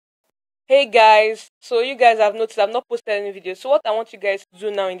Hey guys, so you guys have noticed I've not posted any videos. So what I want you guys to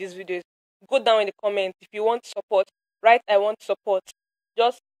do now in this video is go down in the comments. If you want support, write I want support.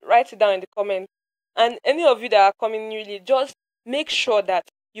 Just write it down in the comments. And any of you that are coming newly, just make sure that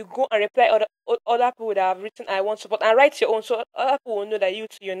you go and reply other people that have written I want support and write your own so other people will know that you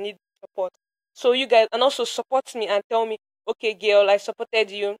need support. So you guys and also support me and tell me, okay, girl, I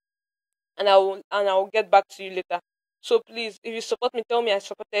supported you and I will get back to you later. So please, if you support me, tell me I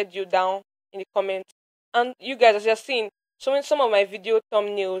supported you down in the comments. And you guys, as you're seeing, some of my video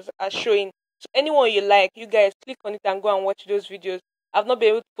thumbnails are showing. So anyone you like, you guys click on it and go and watch those videos. I've not been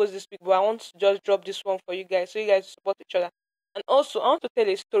able to post this week, but I want to just drop this one for you guys so you guys support each other. And also, I want to tell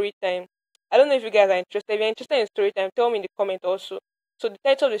a story time. I don't know if you guys are interested. If you're interested in story time, tell me in the comment also. So the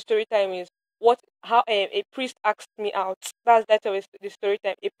title of the story time is what how a priest asked me out. That's that of the story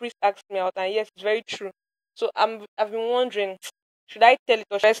time. A priest asked me out, and yes, it's very true. So I've been wondering, should I tell it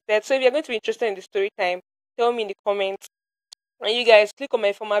or should I stay? So if you're going to be interested in the story time, tell me in the comments. And you guys click on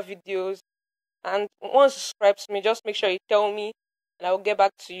my former videos, and once you subscribe to me, just make sure you tell me, and I will get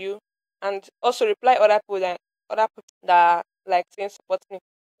back to you. And also reply other people that like saying support me.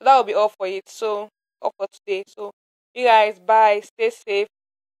 So that will be all for it. So all for today. So you guys, bye. Stay safe.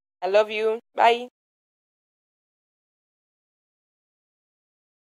 I love you. Bye.